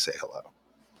certainly say hello.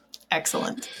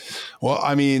 Excellent. Well,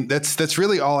 I mean, that's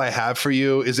really all I have for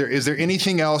you. Is there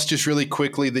anything else just really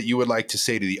quickly that you would like to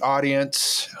say to the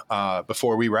audience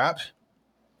before we wrap?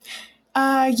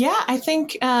 I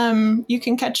think you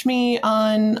can catch me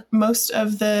on most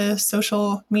of the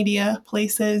social media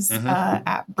places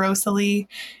at Josaleigh.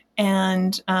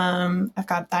 And I've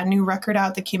got that new record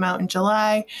out that came out in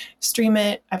July. Stream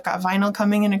it. I've got vinyl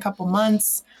coming in a couple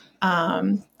months.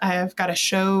 I've got a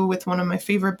show with one of my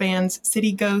favorite bands,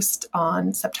 City Ghost,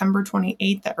 on September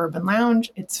 28th at Urban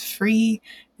Lounge. It's free.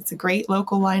 It's a great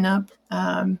local lineup.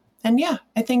 And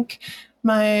I think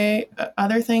my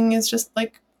other thing is just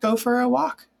like, go for a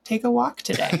walk. Take a walk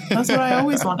today. That's what I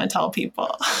always want to tell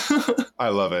people. I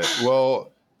love it.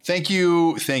 Well, thank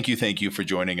you for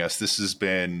joining us. This has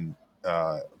been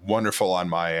wonderful on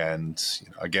my end.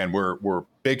 Again, we're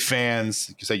big fans.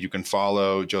 Like you said, you can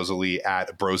follow Josaleigh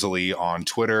at Josaleigh on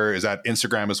Twitter. Is that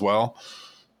Instagram as well?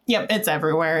 Yep, it's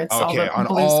everywhere. It's okay, on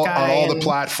all the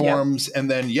platforms. Yep.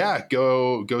 And then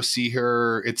go see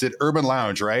her. It's at Urban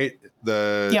Lounge, right?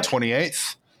 The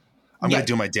 28th. I'm going to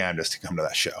do my damnedest to come to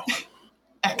that show.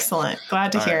 Excellent.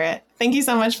 Glad to hear it. Thank you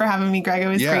so much for having me, Greg. It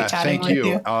was great chatting with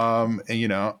you.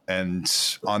 And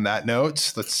on that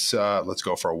note, let's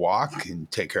go for a walk and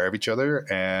take care of each other.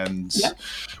 And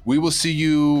we will see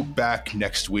you back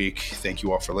next week. Thank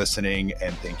you all for listening,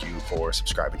 and thank you for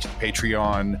subscribing to the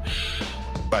Patreon.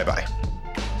 Bye-bye.